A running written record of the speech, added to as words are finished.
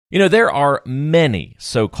There are many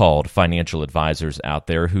so-called financial advisors out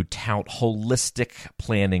there who tout holistic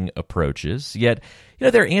planning approaches, yet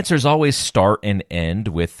their answers always start and end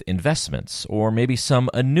with investments or maybe some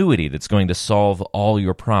annuity that's going to solve all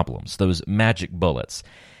your problems, those magic bullets.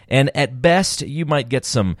 And at best, you might get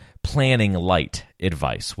some planning light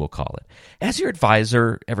advice, we'll call it. Has your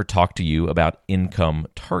advisor ever talked to you about income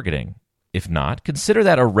targeting? If not, consider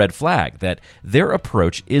that a red flag that their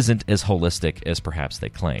approach isn't as holistic as perhaps they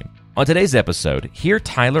claim. On today's episode, hear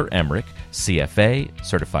Tyler Emmerich, CFA,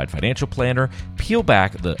 Certified Financial Planner, peel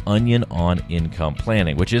back the onion on income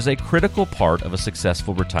planning, which is a critical part of a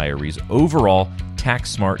successful retiree's overall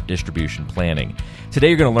tax-smart distribution planning. Today,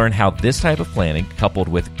 you're going to learn how this type of planning, coupled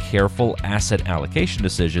with careful asset allocation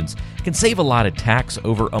decisions, can save a lot of tax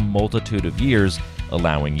over a multitude of years,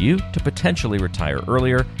 allowing you to potentially retire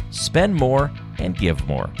earlier, spend more, and give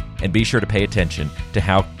more. And be sure to pay attention to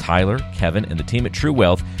how Tyler, Kevin, and the team at True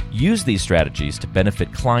Wealth use these strategies to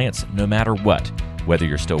benefit clients no matter what, whether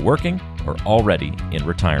you're still working or already in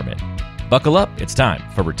retirement. Buckle up, it's time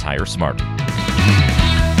for Retire Smarter.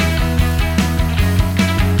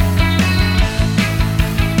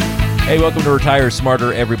 Hey, welcome to Retire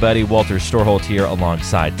Smarter, everybody. Walter Storholt here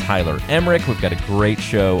alongside Tyler Emmerich. We've got a great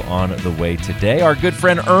show on the way today. Our good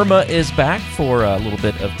friend Irma is back for a little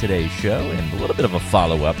bit of today's show and a little bit of a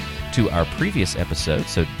follow-up to our previous episode,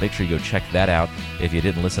 so make sure you go check that out if you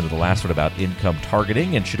didn't listen to the last one about income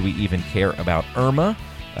targeting and should we even care about Irma.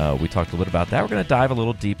 We talked a little bit about that. We're going to dive a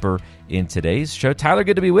little deeper in today's show. Tyler,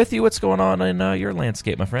 good to be with you. What's going on in your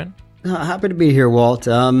landscape, my friend? Happy to be here, Walt.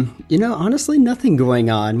 Honestly, nothing going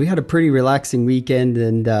on. We had a pretty relaxing weekend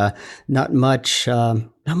and not much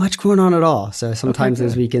going on at all. So sometimes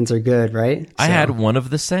those weekends are good, right? I had one of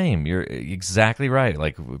the same. You're exactly right.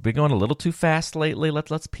 Like, we've been going a little too fast lately.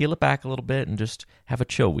 Let's peel it back a little bit and just have a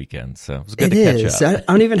chill weekend. So it was good to catch up.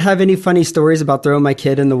 I don't even have any funny stories about throwing my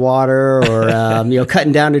kid in the water or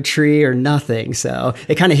cutting down a tree or nothing. So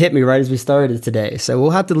it kind of hit me right as we started today. So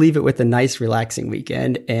we'll have to leave it with a nice, relaxing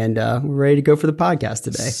weekend, and we're ready to go for the podcast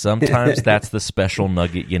today. Sometimes that's the special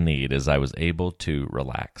nugget you need. Is I was able to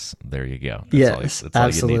relax. There you go.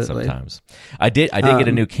 That's all you need sometimes. I did get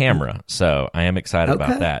a new camera, so I am excited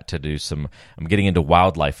about that to do some. I'm getting into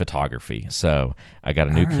wildlife photography, so I got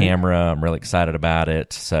a new camera. I'm really excited about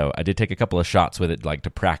it. So I did take a couple of shots with it, like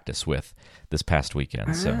to practice with this past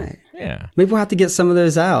weekend. Yeah, maybe we'll have to get some of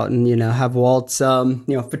those out and have Walt's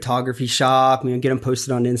photography shop. Get them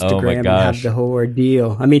posted on Instagram and have the whole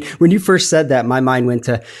ordeal. I mean, when you first said that, my mind went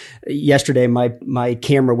to yesterday. My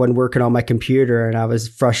camera wasn't working on my computer, and I was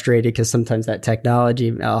frustrated because sometimes that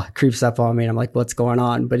technology creeps up on me, and I'm like, what's going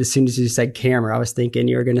on? But as soon as you said camera, I was thinking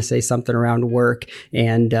you were going to say something around work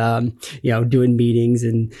and doing meetings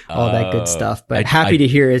and all that good stuff. But happy to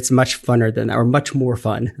hear it's much funner than that, or much more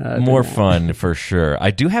fun. More fun for sure. I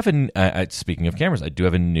do have speaking of cameras, I do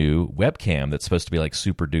have a new webcam that's supposed to be like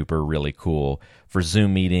super duper really cool for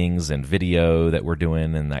Zoom meetings and video that we're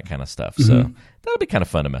doing and that kind of stuff. So that'll be kind of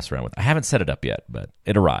fun to mess around with. I haven't set it up yet, but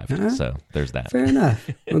it arrived. So there's that. Fair enough.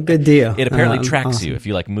 Well, good deal. It apparently tracks you. If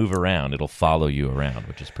you move around, it'll follow you around,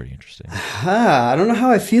 which is pretty interesting. I don't know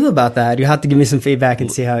how I feel about that. You have to give me some feedback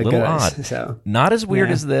and see how it goes. Odd. So not as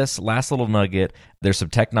weird as this. Last little nugget. There's some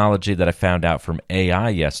technology that I found out from AI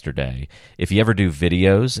yesterday. If you ever do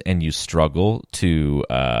videos and you struggle to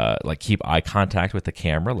keep eye contact with the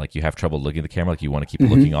camera, like you have trouble looking at the camera, like you want to keep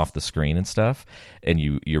looking off the screen and stuff, and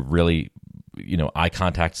you're really, eye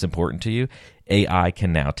contact is important to you, AI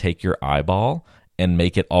can now take your eyeball and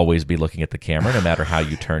make it always be looking at the camera no matter how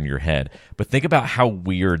you turn your head. But think about how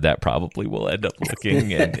weird that probably will end up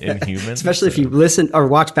looking in humans. Especially if you listen or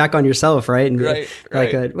watch back on yourself, right? And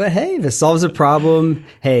right. Well, hey, if it solves a problem,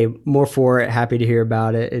 hey, more for it. Happy to hear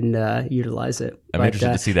about it and utilize it. I'm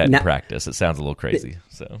interested to see that in practice. It sounds a little crazy.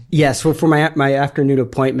 So yes, well, for my afternoon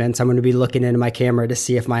appointments, I'm going to be looking into my camera to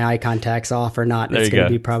see if my eye contact's off or not. It's going to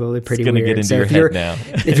be probably pretty weird. It's going to get into your head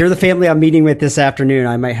now. If you're the family I'm meeting with this afternoon,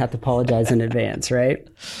 I might have to apologize in advance, right?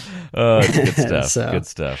 It's good stuff. Good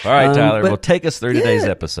stuff. All right, Tyler, well, take us through today's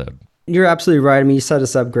episode. You're absolutely right. I mean, you set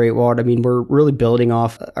us up great, Walt. I mean, we're really building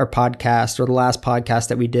off our podcast or the last podcast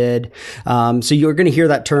that we did. So you're going to hear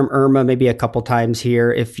that term IRMA maybe a couple times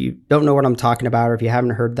here. If you don't know what I'm talking about, or if you haven't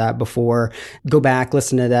heard that before, go back,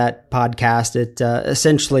 listen to that podcast. It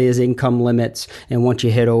essentially is income limits. And once you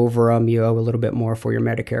hit over them, you owe a little bit more for your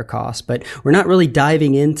Medicare costs. But we're not really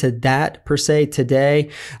diving into that per se today.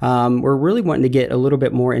 We're really wanting to get a little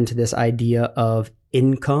bit more into this idea of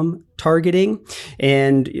income targeting.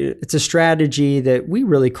 And it's a strategy that we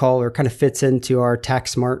really call, or kind of fits into our tax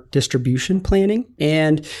smart distribution planning.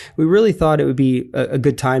 And we really thought it would be a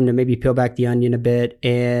good time to maybe peel back the onion a bit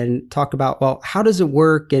and talk about, well, how does it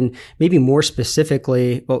work? And maybe more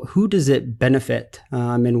specifically, well, who does it benefit?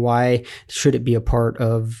 And why should it be a part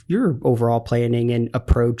of your overall planning and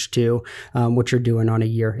approach to what you're doing on a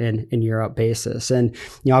year in and year out basis? And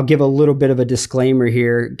I'll give a little bit of a disclaimer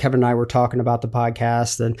here. Kevin and I were talking about the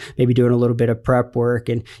podcast and maybe doing a little bit of prep work,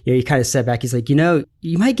 and he kind of sat back. He's like,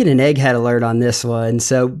 you might get an egghead alert on this one,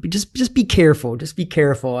 so just be careful. Just be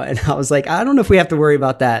careful. And I was like, I don't know if we have to worry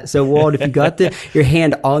about that. So Walt, if you got your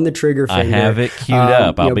hand on the trigger finger, I have it queued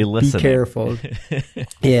up. I'll be listening. Be careful.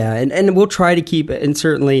 Yeah, and we'll try to keep it. And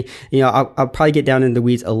certainly, I'll probably get down in the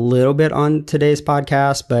weeds a little bit on today's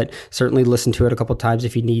podcast, but certainly listen to it a couple of times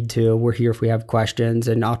if you need to. We're here if we have questions,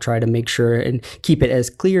 and I'll try to make sure and keep it as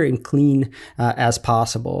clear and clean as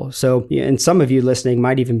possible. So, and some of you listening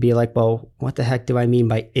might even be like, well, what the heck do I mean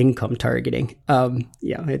by income targeting?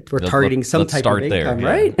 We're targeting some type of income,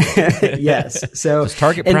 right? Yes. So just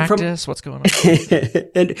target practice. What's going on?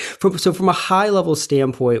 And from a high level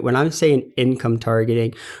standpoint, when I'm saying income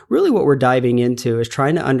targeting, really what we're diving into is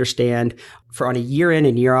trying to understand, for on a year in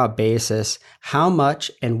and year out basis, how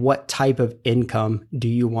much and what type of income do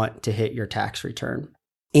you want to hit your tax return?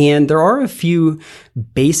 And there are a few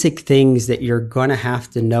basic things that you're going to have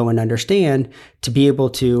to know and understand to be able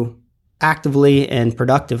to actively and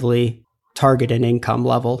productively target an income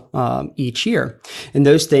level each year. And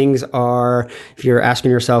those things are, if you're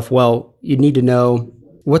asking yourself, well, you need to know,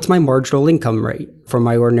 what's my marginal income rate for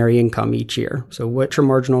my ordinary income each year? So what's your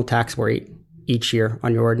marginal tax rate each year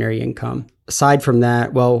on your ordinary income? Aside from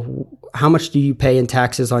that, well, how much do you pay in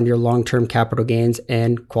taxes on your long-term capital gains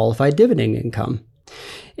and qualified dividend income?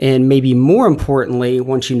 And maybe more importantly,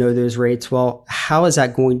 once you know those rates, well, how is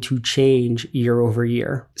that going to change year over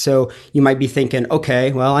year? So you might be thinking,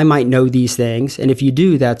 okay, well, I might know these things. And if you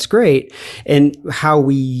do, that's great. And how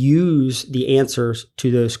we use the answers to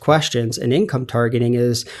those questions in income targeting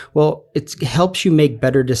is, well, it helps you make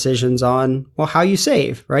better decisions on, well, how you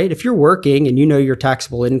save, right? If you're working and you know your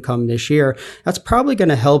taxable income this year, that's probably going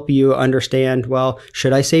to help you understand, well,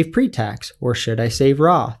 should I save pre-tax or should I save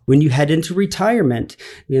Roth? When you head into retirement,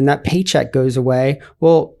 and that paycheck goes away,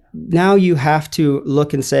 well, now you have to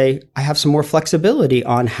look and say, I have some more flexibility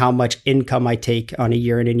on how much income I take on a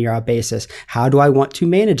year in and year out basis. How do I want to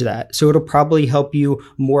manage that? So it'll probably help you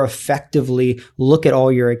more effectively look at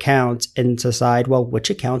all your accounts and decide, well, which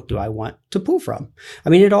account do I want to pull from? I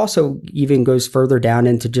mean, it also even goes further down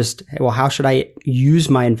into just, well, how should I use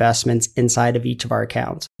my investments inside of each of our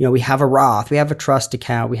accounts? We have a Roth, we have a trust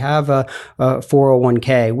account, we have a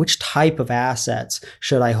 401k. Which type of assets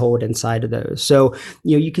should I hold inside of those? So,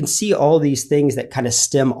 you can see all these things that kind of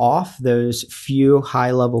stem off those few high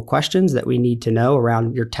level questions that we need to know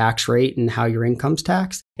around your tax rate and how your income's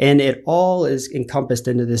taxed. And it all is encompassed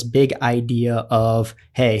into this big idea of,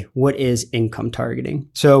 hey, what is income targeting?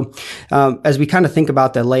 So as we kind of think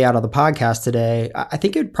about the layout of the podcast today, I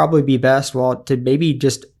think it'd probably be best, well, to maybe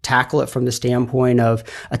just tackle it from the standpoint of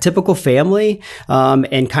a typical family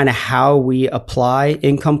and kind of how we apply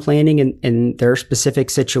income planning in their specific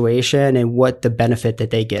situation and what the benefit that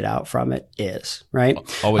they get out from it is, right?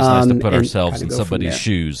 Always nice to put ourselves in somebody's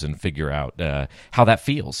shoes and figure out how that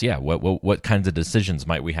feels. Yeah, what kinds of decisions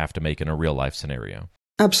might we have to make in a real life scenario?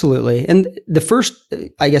 Absolutely. And the first,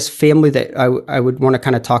 I guess, family that I would want to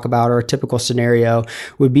kind of talk about, or a typical scenario,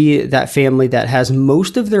 would be that family that has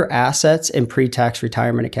most of their assets in pre-tax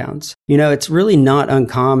retirement accounts. It's really not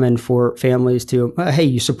uncommon for families to, hey,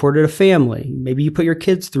 you supported a family. Maybe you put your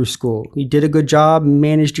kids through school. You did a good job,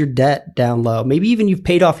 managed your debt down low. Maybe even you've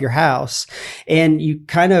paid off your house, and you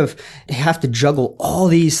kind of have to juggle all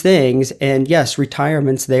these things. And yes,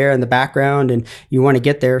 retirement's there in the background and you want to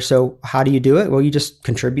get there. So how do you do it? Well, you just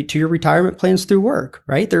contribute to your retirement plans through work,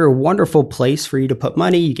 right? They're a wonderful place for you to put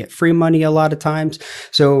money. You get free money a lot of times.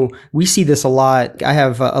 So we see this a lot. I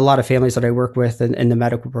have a lot of families that I work with in the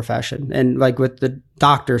medical profession. And like with the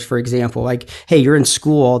doctors, for example, like, hey, you're in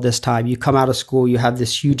school all this time. You come out of school, you have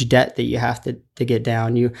this huge debt that you have to get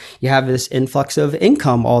down. You have this influx of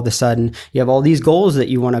income all of a sudden. You have all these goals that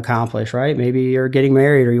you want to accomplish, right? Maybe you're getting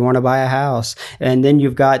married or you want to buy a house. And then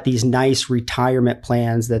you've got these nice retirement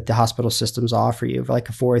plans that the hospital systems offer you, like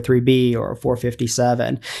a 403B or a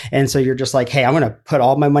 457. And so you're just like, hey, I'm going to put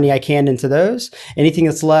all my money I can into those. Anything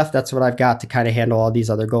that's left, that's what I've got to kind of handle all these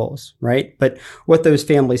other goals, right? But what those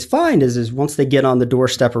families find is once they get on the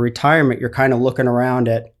doorstep of retirement, you're kind of looking around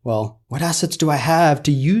at, well, what assets do I have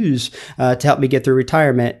to use to help me get through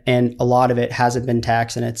retirement? And a lot of it hasn't been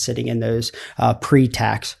taxed, and it's sitting in those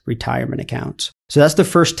pre-tax retirement accounts. So that's the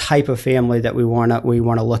first type of family that we want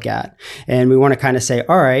to look at. And we want to kind of say,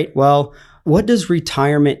 all right, well, what does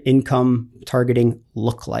retirement income targeting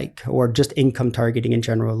look like, or just income targeting in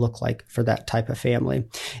general look like for that type of family?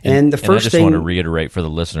 And the first thing, I just want to reiterate for the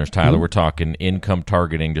listeners, Tyler, we're talking income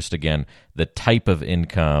targeting, just again, the type of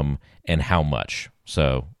income and how much.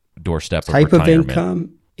 So doorstep of retirement. Type of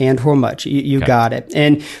income and how much. You okay. Got it.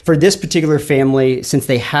 And for this particular family, since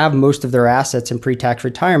they have most of their assets in pre-tax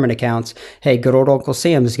retirement accounts, hey, good old Uncle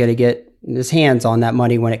Sam is going to get his hands on that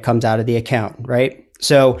money when it comes out of the account, right?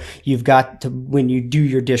 So you've got to, when you do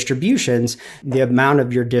your distributions, the amount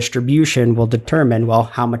of your distribution will determine, well,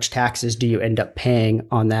 how much taxes do you end up paying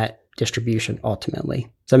on that distribution ultimately?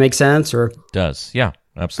 Does that make sense? Or does. Yeah,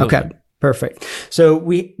 absolutely. Okay. Perfect. So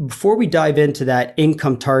before we dive into that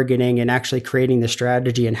income targeting and actually creating the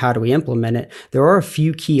strategy and how do we implement it, there are a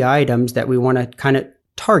few key items that we want to kind of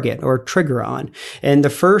target or trigger on. And the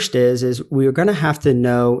first is we're going to have to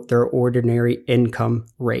know their ordinary income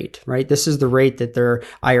rate, right? This is the rate that their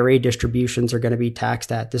IRA distributions are going to be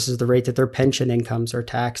taxed at. This is the rate that their pension incomes are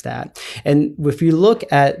taxed at. And if you look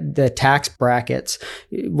at the tax brackets,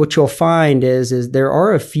 what you'll find is there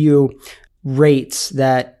are a few rates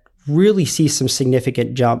that really see some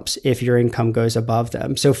significant jumps if your income goes above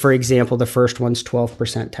them. So for example, the first one's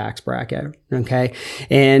 12% tax bracket, okay?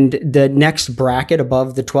 And the next bracket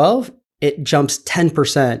above the 12, it jumps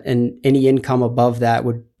 10%, and any income above that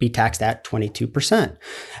would be taxed at 22%.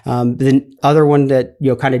 The other one that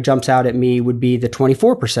kind of jumps out at me would be the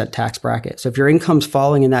 24% tax bracket. So if your income's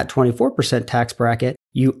falling in that 24% tax bracket,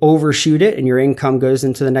 you overshoot it and your income goes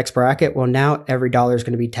into the next bracket. Well, now every dollar is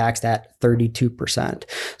going to be taxed at 32%.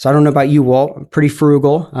 So I don't know about you, Walt. I'm pretty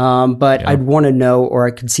frugal, but I'd want to know, or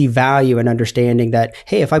I could see value in understanding that,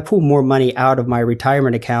 hey, if I pull more money out of my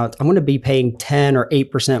retirement account, I'm going to be paying 10 or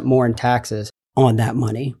 8% more in taxes on that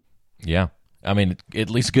money. Yeah. I mean,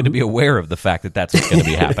 at least good to be aware of the fact that that's what's going to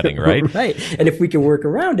be happening, right? Right. And if we can work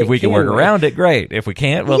around it, if we can work around it, great. If we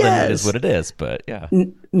can't, well, then it is what it is. But yeah.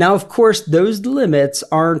 Now, of course, those limits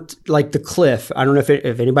aren't like the cliff. I don't know if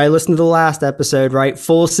anybody listened to the last episode, right?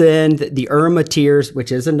 Full send, the IRMAA tiers,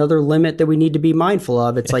 which is another limit that we need to be mindful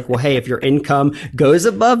of. It's like, well, hey, if your income goes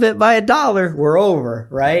above it by $1, we're over,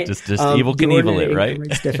 right? Just evil can evil it, right?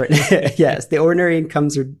 It's different. Yes, the ordinary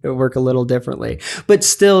incomes work a little differently, but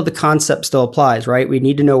still the concept still applies, right? We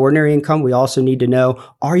need to know ordinary income. We also need to know,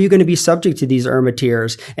 are you going to be subject to these IRMAA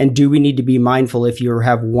tiers? And do we need to be mindful if you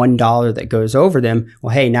have $1 that goes over them?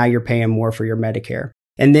 Well, hey, now you're paying more for your Medicare.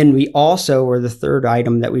 And then we also, or the third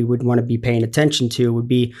item that we would want to be paying attention to would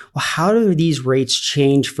be, well, how do these rates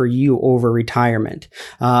change for you over retirement?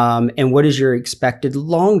 And what is your expected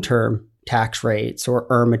long-term tax rates or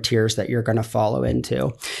IRMAA tiers that you're going to follow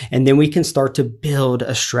into? And then we can start to build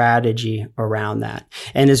a strategy around that.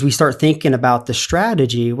 And as we start thinking about the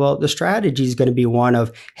strategy, well, the strategy is going to be one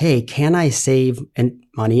of, hey, can I save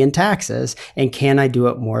money in taxes, and can I do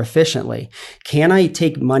it more efficiently? Can I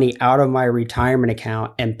take money out of my retirement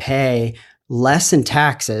account and pay less in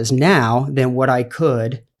taxes now than what I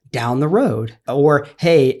could down the road? Or,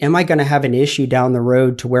 hey, am I going to have an issue down the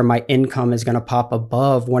road to where my income is going to pop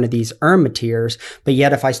above one of these IRMAA tiers? But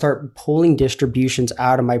yet, if I start pulling distributions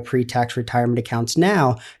out of my pre-tax retirement accounts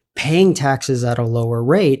now, paying taxes at a lower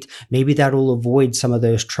rate, maybe that will avoid some of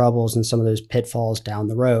those troubles and some of those pitfalls down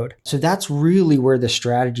the road. So that's really where the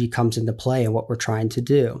strategy comes into play and what we're trying to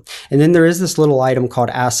do. And then there is this little item called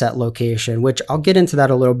asset location, which I'll get into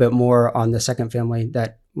that a little bit more on the second family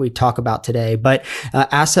that we talk about today. But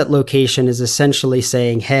asset location is essentially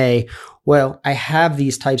saying, hey, well, I have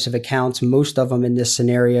these types of accounts, most of them in this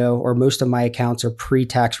scenario, or most of my accounts are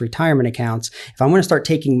pre-tax retirement accounts. If I'm going to start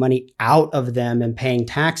taking money out of them and paying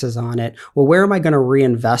taxes on it, well, where am I going to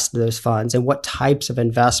reinvest those funds? And what types of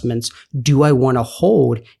investments do I want to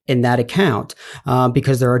hold in that account?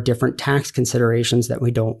 Because there are different tax considerations that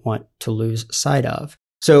we don't want to lose sight of.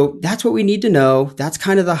 So that's what we need to know. That's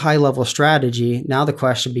kind of the high level strategy. Now the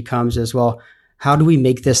question becomes is, well, how do we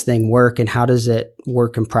make this thing work, and how does it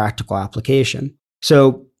work in practical application?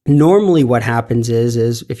 So normally what happens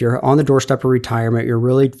is if you're on the doorstep of retirement, you're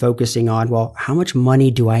really focusing on, well, how much money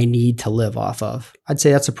do I need to live off of? I'd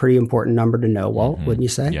say that's a pretty important number to know, Walt, wouldn't you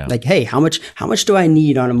say? Yeah. Like, hey, how much do I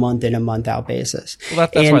need on a month in, a month out basis? Well,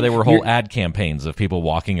 that's why there were whole ad campaigns of people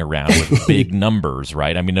walking around with big numbers,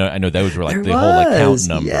 right? I mean, I know those were like whole account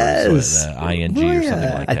numbers, yes. ING or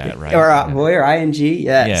something like that, right? Or ING,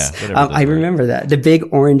 yes. Yeah, I remember that. The big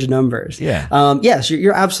orange numbers. Yeah. Yes,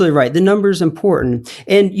 you're absolutely right. The number is important.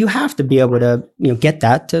 And you have to be able to, get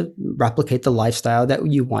that to replicate the lifestyle that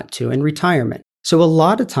you want to in retirement. So a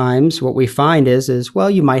lot of times what we find is, well,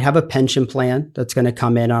 you might have a pension plan that's going to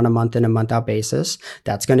come in on a month out basis.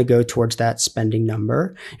 That's going to go towards that spending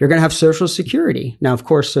number. You're going to have Social Security. Now, of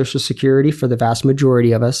course, Social Security for the vast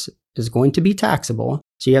majority of us is going to be taxable.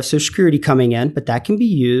 So you have Social Security coming in, but that can be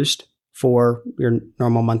used for your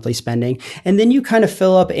normal monthly spending. And then you kind of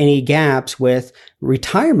fill up any gaps with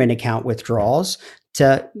retirement account withdrawals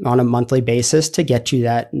on a monthly basis to get you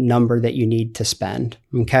that number that you need to spend.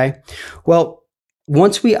 Okay. Well,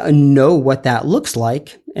 once we know what that looks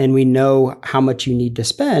like and we know how much you need to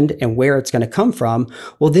spend and where it's going to come from,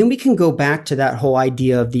 well, then we can go back to that whole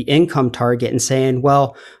idea of the income target and saying,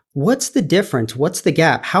 well, what's the difference? What's the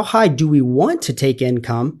gap? How high do we want to take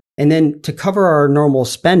income? And then to cover our normal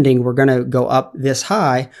spending, we're going to go up this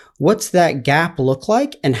high. What's that gap look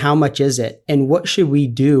like and how much is it? And what should we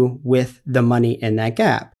do with the money in that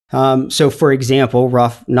gap? So for example,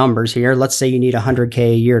 rough numbers here, let's say you need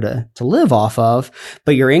 $100K a year to live off of,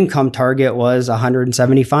 but your income target was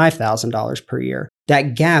 $175,000 per year.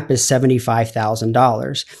 That gap is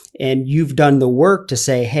 $75,000. And you've done the work to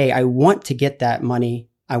say, hey, I want to get that money.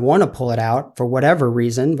 I want to pull it out for whatever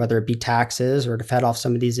reason, whether it be taxes or to fend off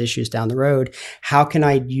some of these issues down the road. How can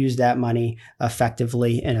I use that money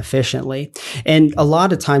effectively and efficiently? And a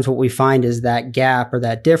lot of times what we find is that gap or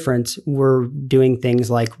that difference, we're doing things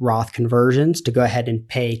like Roth conversions to go ahead and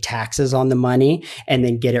pay taxes on the money and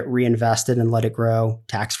then get it reinvested and let it grow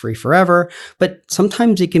tax-free forever. But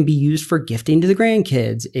sometimes it can be used for gifting to the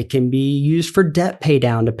grandkids. It can be used for debt pay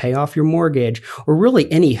down to pay off your mortgage, or really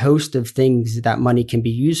any host of things that money can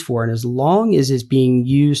be used for. And as long as it's being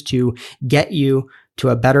used to get you to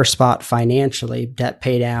a better spot financially, debt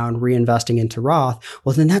pay down, reinvesting into Roth,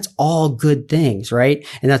 well, then that's all good things, right?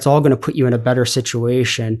 And that's all going to put you in a better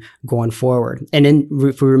situation going forward. And then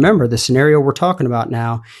if we remember, the scenario we're talking about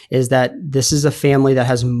now is that this is a family that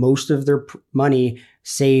has most of their money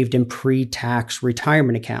saved in pre-tax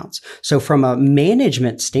retirement accounts. So from a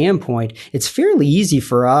management standpoint, it's fairly easy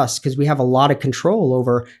for us because we have a lot of control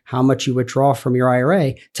over how much you withdraw from your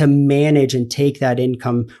IRA to manage and take that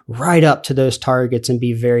income right up to those targets and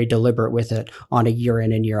be very deliberate with it on a year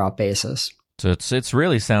in and year out basis. So it's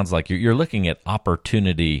really sounds like you're looking at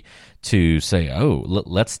opportunity to say, oh,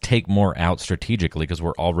 let's take more out strategically because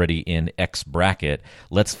we're already in X bracket.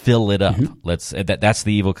 Let's fill it up. Mm-hmm. That's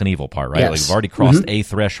the Evel Knievel part, right? Yes. Like we've already crossed a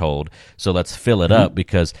threshold, so let's fill it up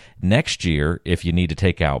because next year, if you need to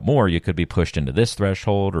take out more, you could be pushed into this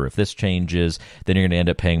threshold, or if this changes, then you're going to end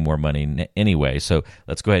up paying more money anyway. So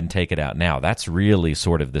let's go ahead and take it out now. That's really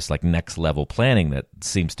sort of this like next level planning that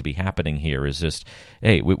seems to be happening here. Is just,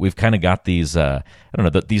 hey, we've kind of got these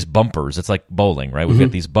these bumpers. It's like bowling, right? We've got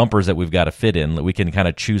these bumpers that we've got to fit in. We can kind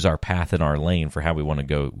of choose our path in our lane for how we want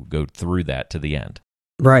to go through that to the end.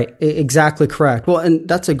 Right. Exactly correct. Well, and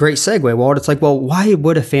that's a great segue, Walt. It's like, well, why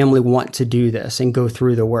would a family want to do this and go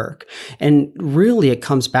through the work? And really it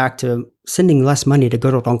comes back to sending less money to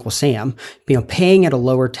good old Uncle Sam, paying at a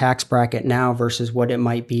lower tax bracket now versus what it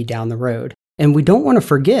might be down the road. And we don't want to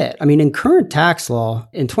forget, in current tax law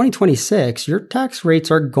in 2026, your tax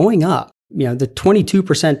rates are going up. The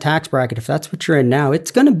 22% tax bracket, if that's what you're in now,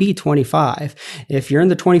 it's going to be 25. If you're in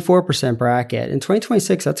the 24% bracket in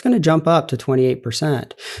 2026, that's going to jump up to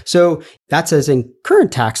 28%. So that's as in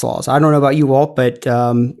current tax laws. I don't know about you, Walt, but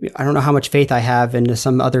I don't know how much faith I have into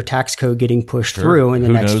some other tax code getting pushed through in the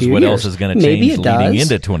next few years. Who knows what else is going to change leading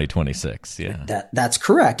into 2026? Yeah, that's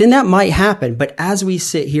correct. And that might happen. But as we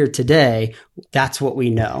sit here today, that's what we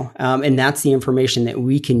know. And that's the information that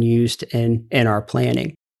we can use in our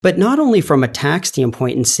planning. But not only from a tax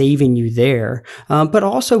standpoint and saving you there, but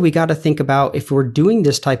also we got to think about if we're doing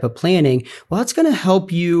this type of planning, well, it's going to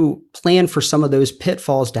help you plan for some of those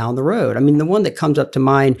pitfalls down the road. The one that comes up to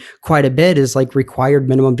mind quite a bit is like required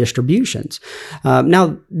minimum distributions.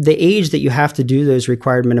 Now, the age that you have to do those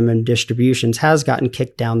required minimum distributions has gotten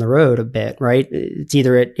kicked down the road a bit, right? It's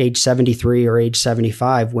either at age 73 or age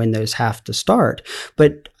 75 when those have to start.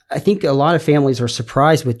 But I think a lot of families are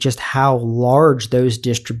surprised with just how large those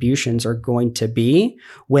distributions are going to be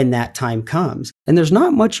when that time comes. And there's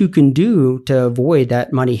not much you can do to avoid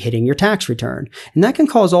that money hitting your tax return. And that can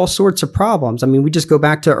cause all sorts of problems. I mean, we just go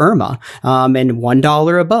back to IRMA and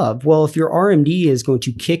 $1 above. Well, if your RMD is going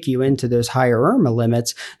to kick you into those higher IRMA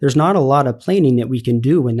limits, there's not a lot of planning that we can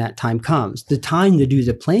do when that time comes. The time to do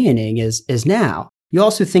the planning is now. You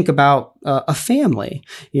also think about a family.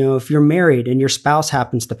 If you're married and your spouse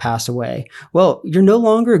happens to pass away, well, you're no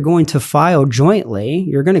longer going to file jointly.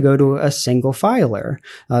 You're going to go to a single filer,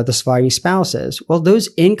 the surviving spouses. Well, those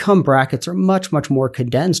income brackets are much, much more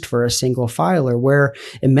condensed for a single filer, where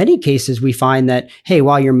in many cases we find that, hey,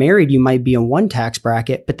 while you're married, you might be in one tax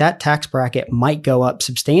bracket, but that tax bracket might go up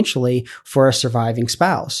substantially for a surviving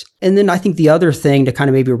spouse. And then I think the other thing to kind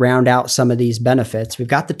of maybe round out some of these benefits, we've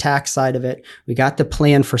got the tax side of it. We got the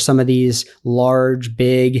plan for some of these large,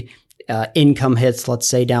 big income hits, let's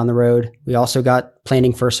say, down the road. We also got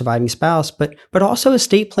planning for a surviving spouse, but also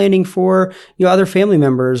estate planning for other family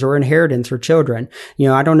members or inheritance or children.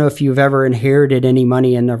 I don't know if you've ever inherited any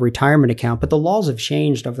money in a retirement account, but the laws have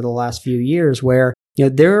changed over the last few years where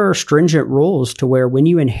there are stringent rules to where when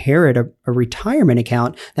you inherit a retirement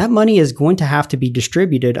account, that money is going to have to be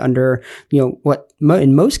distributed under, what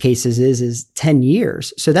in most cases is 10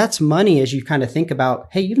 years. So that's money as you kind of think about,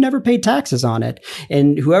 hey, you've never paid taxes on it.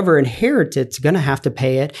 And whoever inherits it's going to have to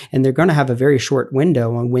pay it. And they're going to have a very short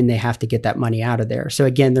window on when they have to get that money out of there. So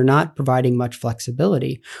again, they're not providing much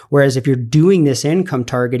flexibility. Whereas if you're doing this income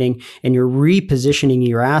targeting and you're repositioning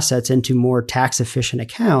your assets into more tax efficient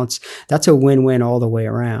accounts, that's a win-win all the way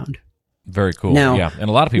around. Very cool. Now, yeah. And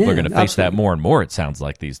a lot of people are going to face that more and more, it sounds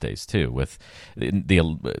like, these days too, with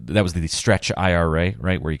that was the stretch IRA,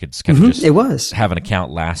 right? Where you could kind of just have an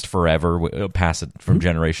account last forever, pass it from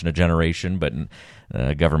generation to generation, but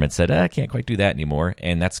government said, I can't quite do that anymore.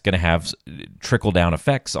 And that's going to have trickle-down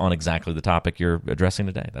effects on exactly the topic you're addressing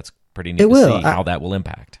today. That's pretty neat to see how that will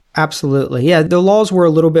impact. Absolutely. Yeah. The laws were a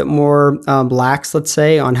little bit more lax, let's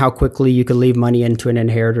say, on how quickly you could leave money into an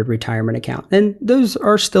inherited retirement account. And those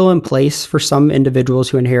are still in place for some individuals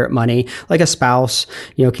who inherit money, like a spouse,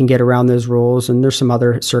 can get around those rules. And there's some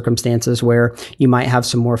other circumstances where you might have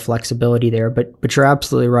some more flexibility there. But you're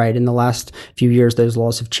absolutely right. In the last few years, those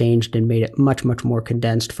laws have changed and made it much, much more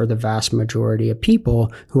condensed for the vast majority of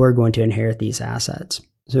people who are going to inherit these assets.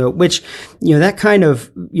 So, which, that kind of,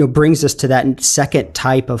 brings us to that second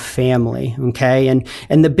type of family. Okay.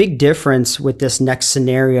 And the big difference with this next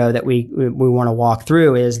scenario that we want to walk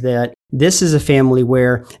through is that this is a family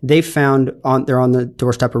where they found they're on the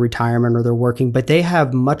doorstep of retirement or they're working, but they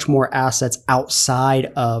have much more assets outside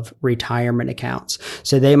of retirement accounts.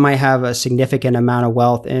 So they might have a significant amount of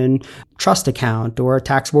wealth in trust account or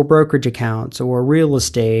taxable brokerage accounts or real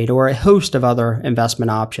estate or a host of other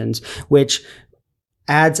investment options, which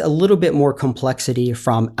adds a little bit more complexity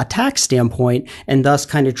from a tax standpoint and thus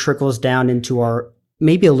kind of trickles down into our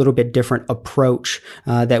maybe a little bit different approach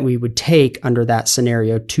that we would take under that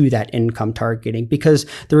scenario to that income targeting, because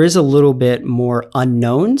there is a little bit more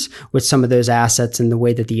unknowns with some of those assets and the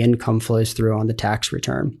way that the income flows through on the tax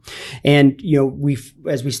return. And,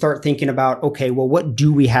 as we start thinking about, okay, well, what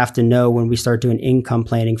do we have to know when we start doing income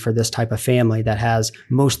planning for this type of family that has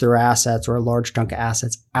most of their assets or a large chunk of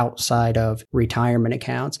assets outside of retirement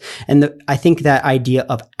accounts? And I think that idea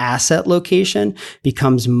of asset location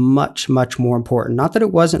becomes much, much more important. Not that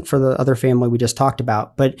it wasn't for the other family we just talked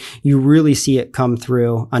about, but you really see it come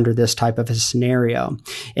through under this type of a scenario.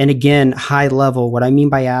 And again, high level, what I mean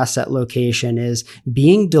by asset location is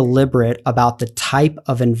being deliberate about the type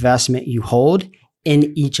of investment you hold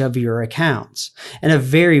in each of your accounts. And a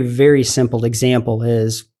very, very simple example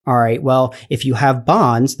is, all right, well, if you have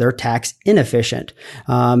bonds, they're tax inefficient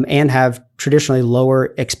and have traditionally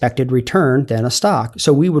lower expected return than a stock.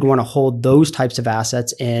 So we would want to hold those types of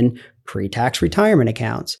assets in pre-tax retirement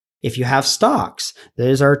accounts. If you have stocks,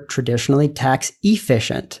 those are traditionally tax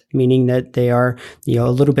efficient, meaning that they are,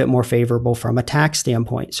 a little bit more favorable from a tax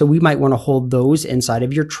standpoint. So we might want to hold those inside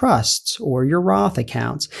of your trusts or your Roth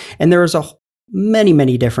accounts. And there's many,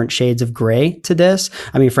 many different shades of gray to this.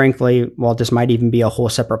 I mean, frankly, this might even be a whole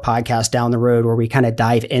separate podcast down the road where we kind of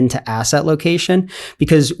dive into asset location,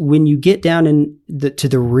 because when you get down to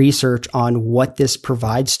the research on what this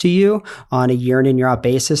provides to you on a year in and year out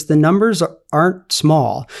basis, the numbers aren't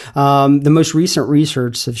small. The most recent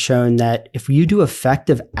research have shown that if you do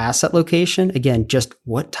effective asset location, again, just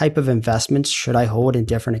what type of investments should I hold in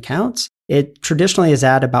different accounts? It traditionally is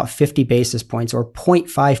at about 50 basis points or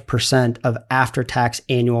 0.5% of after-tax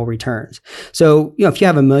annual returns. So, if you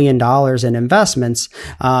have $1 million in investments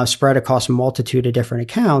spread across a multitude of different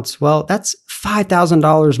accounts, well, that's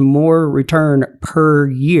 $5,000 more return per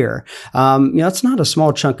year. It's not a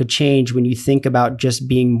small chunk of change when you think about just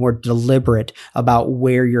being more deliberate about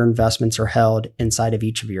where your investments are held inside of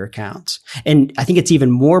each of your accounts. And I think it's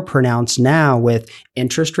even more pronounced now with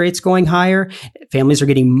interest rates going higher. Families are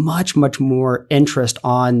getting much, much more interest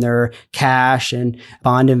on their cash and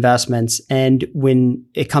bond investments. And when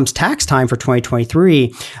it comes tax time for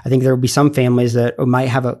 2023, I think there will be some families that might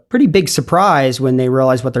have a pretty big surprise when they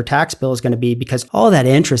realize what their tax bill is going to be, because all that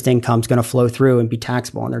interest income is going to flow through and be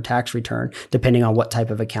taxable on their tax return, depending on what type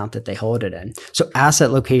of account that they hold it in. So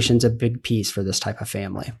asset location is a big piece for this type of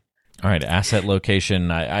family. All right, asset location.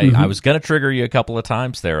 I was going to trigger you a couple of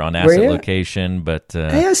times there on asset location, but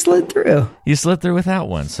hey, I slid through. You slid through with that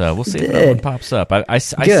one, so we'll see if that one pops up. I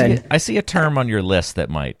see a term on your list that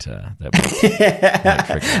might trigger.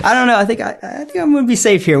 I don't know. I think I'm going to be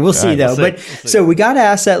safe here. We'll see though. We'll see. So we got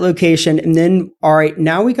asset location, and then all right,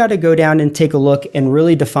 now we got to go down and take a look and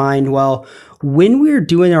really define, well, when we're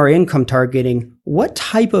doing our income targeting, what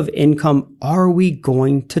type of income are we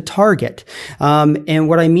going to target? And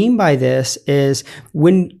what I mean by this is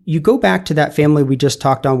when you go back to that family we just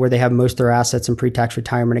talked on where they have most of their assets in pre-tax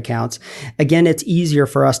retirement accounts, again, it's easier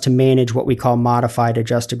for us to manage what we call modified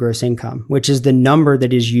adjusted gross income, which is the number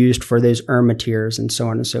that is used for those IRMAA tiers and so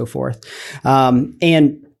on and so forth.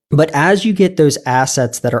 But as you get those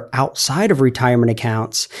assets that are outside of retirement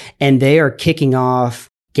accounts and they are kicking off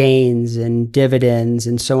gains and dividends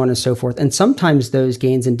and so on and so forth. And sometimes those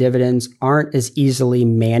gains and dividends aren't as easily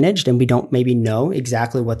managed and we don't maybe know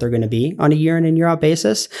exactly what they're going to be on a year in and year out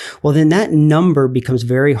basis. Well, then that number becomes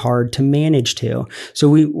very hard to manage to. So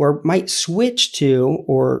we might switch to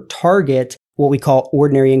or target what we call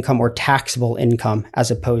ordinary income or taxable income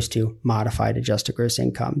as opposed to modified adjusted gross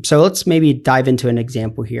income. So let's maybe dive into an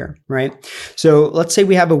example here, right? So let's say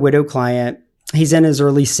we have a widow client. He's in his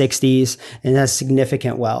early 60s and has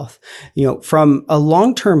significant wealth. From a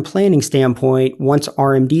long-term planning standpoint, once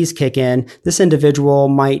RMDs kick in, this individual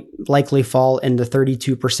might likely fall in the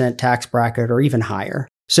 32% tax bracket or even higher.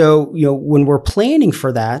 So, when we're planning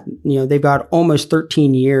for that, they've got almost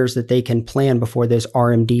 13 years that they can plan before those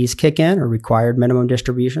RMDs kick in, or required minimum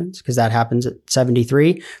distributions, because that happens at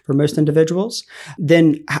 73 for most individuals.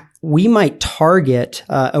 Then we might target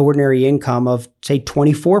ordinary income of, say,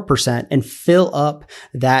 24% and fill up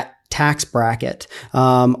that tax bracket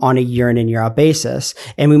on a year in and year out basis.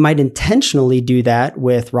 And we might intentionally do that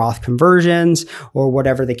with Roth conversions or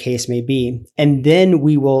whatever the case may be. And then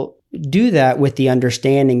we will do that with the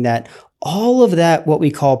understanding that all of that, what we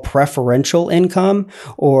call preferential income,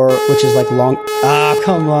 or which is like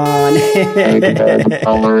come on.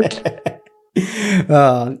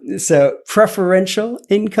 So preferential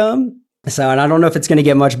income. And I don't know if it's going to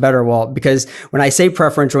get much better, Walt, because when I say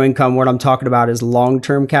preferential income, what I'm talking about is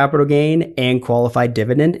long-term capital gain and qualified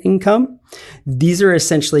dividend income. These are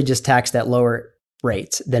essentially just taxed at lower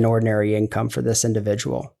rates than ordinary income for this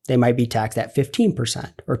individual. They might be taxed at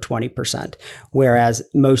 15% or 20%, whereas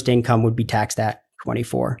most income would be taxed at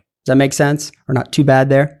 24%. Does that make sense? Or not too bad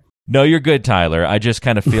there? No, you're good, Tyler. I just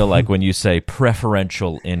kind of feel like when you say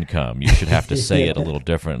preferential income, you should have to say it a little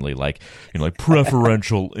differently, like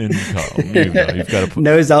preferential income. You've got to put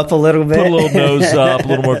nose up a little bit, put a little nose up, a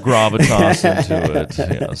little more gravitas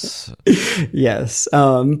into it. Yes.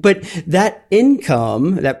 But that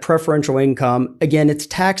income, that preferential income, again, it's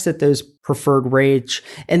taxed at those preferred rates,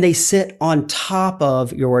 and they sit on top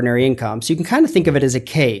of your ordinary income. So you can kind of think of it as a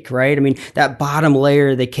cake, right? I mean, that bottom layer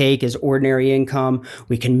of the cake is ordinary income.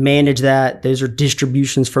 We can manage that. Those are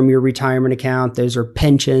distributions from your retirement account. Those are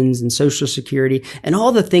pensions and Social Security and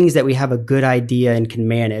all the things that we have a good idea and can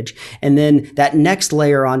manage. And then that next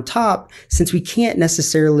layer on top, since we can't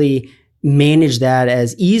necessarily manage that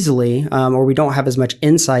as easily, or we don't have as much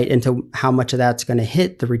insight into how much of that's going to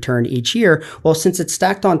hit the return each year. Well, since it's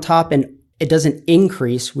stacked on top and it doesn't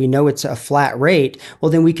increase, we know it's a flat rate,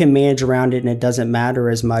 well, then we can manage around it and it doesn't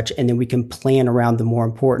matter as much. And then we can plan around the more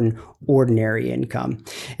important ordinary income.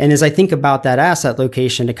 And as I think about that asset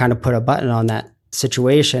location, to kind of put a button on that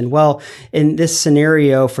situation, well, in this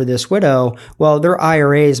scenario for this widow, well, their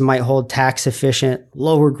IRAs might hold tax efficient,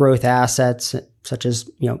 lower growth assets, such as,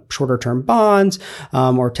 shorter term bonds,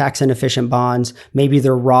 or tax inefficient bonds. Maybe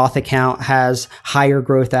their Roth account has higher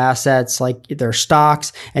growth assets like their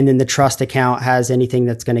stocks. And then the trust account has anything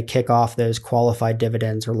that's going to kick off those qualified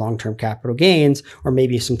dividends or long-term capital gains, or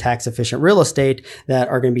maybe some tax efficient real estate that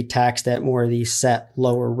are going to be taxed at more of these set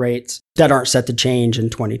lower rates that aren't set to change in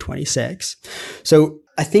 2026. So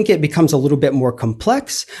I think it becomes a little bit more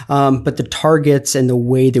complex, but the targets and the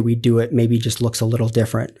way that we do it maybe just looks a little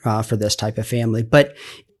different for this type of family. But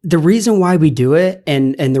the reason why we do it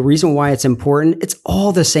and the reason why it's important, it's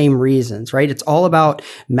all the same reasons, right? It's all about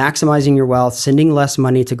maximizing your wealth, sending less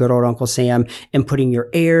money to good old Uncle Sam, and putting your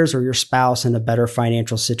heirs or your spouse in a better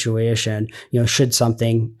financial situation, should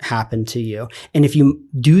something happen to you. And if you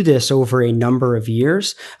do this over a number of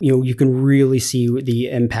years, you can really see the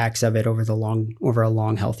impacts of it over a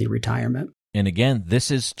long, healthy retirement. And again, this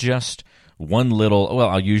is just one little,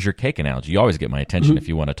 I'll use your cake analogy. You always get my attention if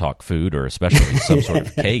you want to talk food, or especially some sort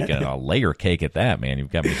of cake, and a layer cake at that, man. You've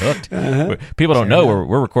got me hooked. People don't know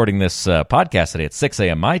we're recording this podcast today at 6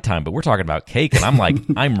 a.m. my time, but we're talking about cake, and I'm like,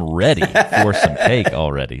 I'm ready for some cake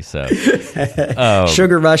already. So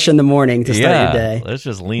sugar rush in the morning to start your day. Let's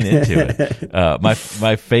just lean into it.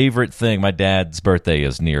 My favorite thing, my dad's birthday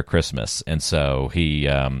is near Christmas, and so he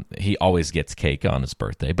always gets cake on his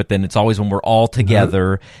birthday, but then it's always when we're all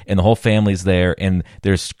together and the whole family there, and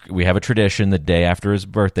we have a tradition: the day after his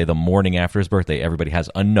birthday, the morning after his birthday, everybody has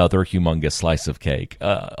another humongous slice of cake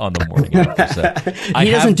on the morning after. So he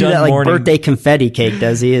doesn't do that like birthday confetti cake,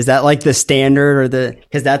 does he? Is that like the standard, or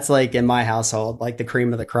because that's like in my household, like the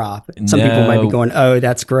cream of the crop. Some people might be going, "Oh,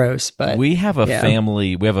 that's gross," but we have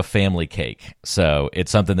a family cake, so it's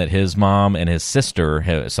something that his mom and his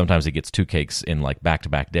sister sometimes he gets 2 cakes in like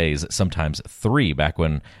back-to-back days, sometimes 3. Back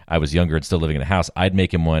when I was younger and still living in the house, I'd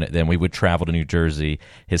make him one, then we would travel to New Jersey,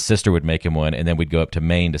 his sister would make him one, and then we'd go up to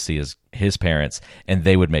Maine to see his parents, and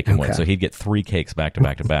they would make him one. So he'd get 3 cakes back to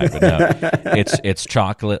back to back. But no, it's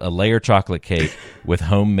chocolate, a layer chocolate cake with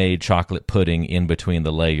homemade chocolate pudding in between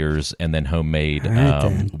the layers, and then homemade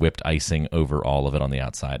whipped icing over all of it on the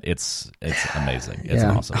outside. It's amazing. It's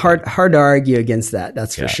awesome. Hard to argue against that.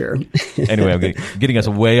 That's for sure. Anyway, I'm getting us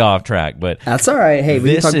way off track, but that's all right. Hey,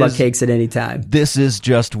 we can talk about cakes at any time. This is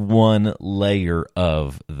just one layer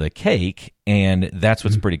of the cake. And that's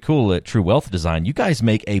what's pretty cool at True Wealth Design. You guys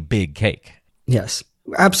make a big cake. Yes,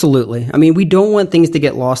 absolutely. I mean, we don't want things to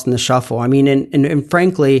get lost in the shuffle. I mean, and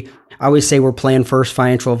frankly, I always say we're plan first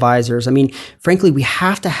financial advisors. I mean, frankly, we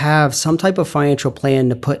have to have some type of financial plan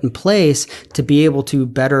to put in place to be able to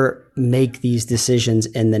better make these decisions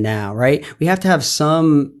in the now, right? We have to have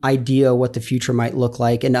some idea what the future might look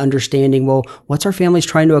like, and understanding, well, what's our families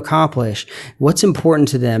trying to accomplish? What's important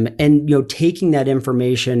to them? And, taking that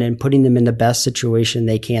information and putting them in the best situation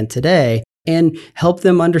they can today, and help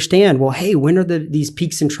them understand, well, hey, when are these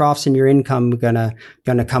peaks and troughs in your income gonna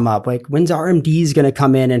come up? Like, when's RMDs gonna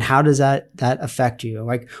come in, and how does that affect you?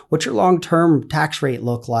 Like, what's your long-term tax rate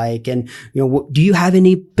look like? And, do you have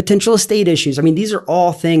any potential estate issues? I mean, these are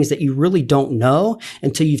all things that you really don't know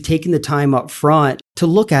until you've taken the time up front to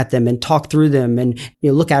look at them and talk through them, and,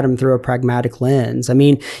 look at them through a pragmatic lens. I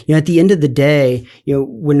mean, at the end of the day,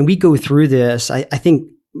 when we go through this, I think,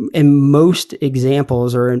 in most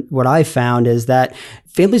examples, or what I've found, is that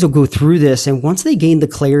families will go through this, and once they gain the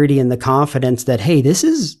clarity and the confidence that, hey, this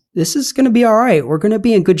is going to be all right, we're going to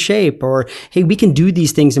be in good shape, or, hey, we can do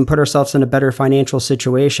these things and put ourselves in a better financial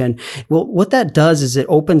situation. Well, what that does is it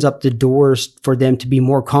opens up the doors for them to be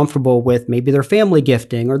more comfortable with maybe their family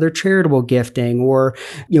gifting or their charitable gifting, or,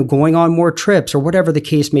 going on more trips, or whatever the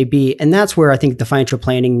case may be. And that's where I think the financial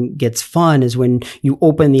planning gets fun, is when you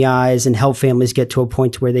open the eyes and help families get to a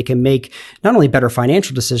point where they can make not only better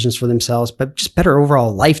financial decisions for themselves, but just better overall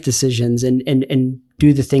life decisions, and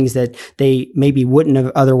do the things that they maybe wouldn't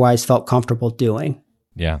have otherwise felt comfortable doing.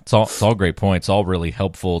 Yeah, it's all great points, all really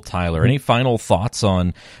helpful, Tyler. Any final thoughts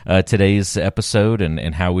on today's episode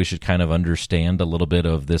and how we should kind of understand a little bit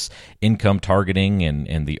of this income targeting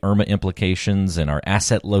and the IRMAA implications and our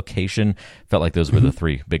asset location? Felt like those were the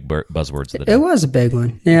 3 big buzzwords of the day. It was a big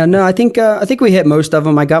one. Yeah, no, I think we hit most of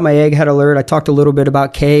them. I got my egghead alert. I talked a little bit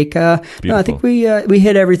about cake. No, I think we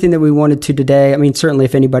hit everything that we wanted to today. I mean, certainly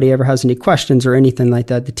if anybody ever has any questions or anything like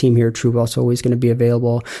that, the team here at True Wealth is always going to be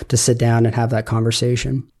available to sit down and have that conversation.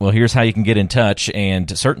 Well, here's how you can get in touch,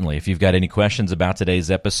 and certainly if you've got any questions about today's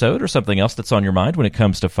episode or something else that's on your mind when it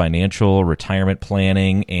comes to financial retirement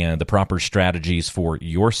planning and the proper strategies for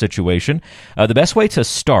your situation, the best way to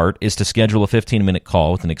start is to schedule a 15-minute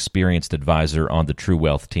call with an experienced advisor on the True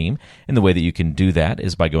Wealth team. And the way that you can do that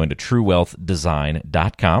is by going to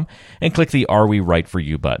truewealthdesign.com and click the Are We Right For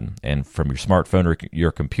You button. And from your smartphone or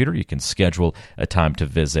your computer, you can schedule a time to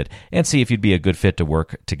visit and see if you'd be a good fit to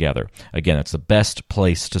work together. Again, that's the best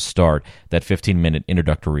place to start that 15-minute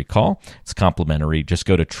introductory call. It's complimentary. Just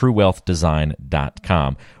go to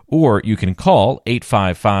truewealthdesign.com. Or you can call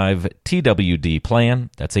 855-TWD-PLAN.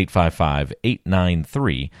 That's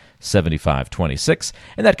 855-893-7526.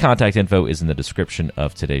 And that contact info is in the description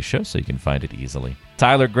of today's show, so you can find it easily.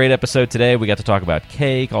 Tyler, great episode today. We got to talk about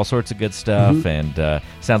cake, all sorts of good stuff, and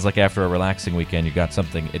sounds like after a relaxing weekend, you got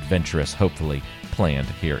something adventurous, hopefully, planned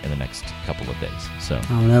here in the next couple of days. So I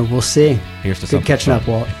don't know. We'll see. Here's to Good catching up,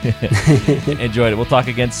 Walt. Enjoyed it. We'll talk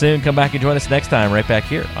again soon. Come back and join us next time right back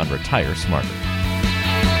here on Retire Smarter.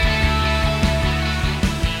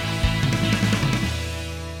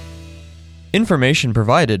 Information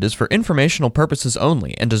provided is for informational purposes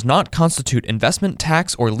only and does not constitute investment,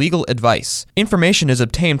 tax, or legal advice. Information is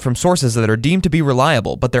obtained from sources that are deemed to be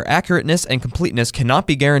reliable, but their accurateness and completeness cannot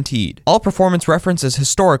be guaranteed. All performance reference is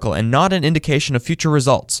historical and not an indication of future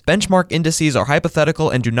results. Benchmark indices are hypothetical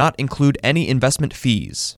and do not include any investment fees.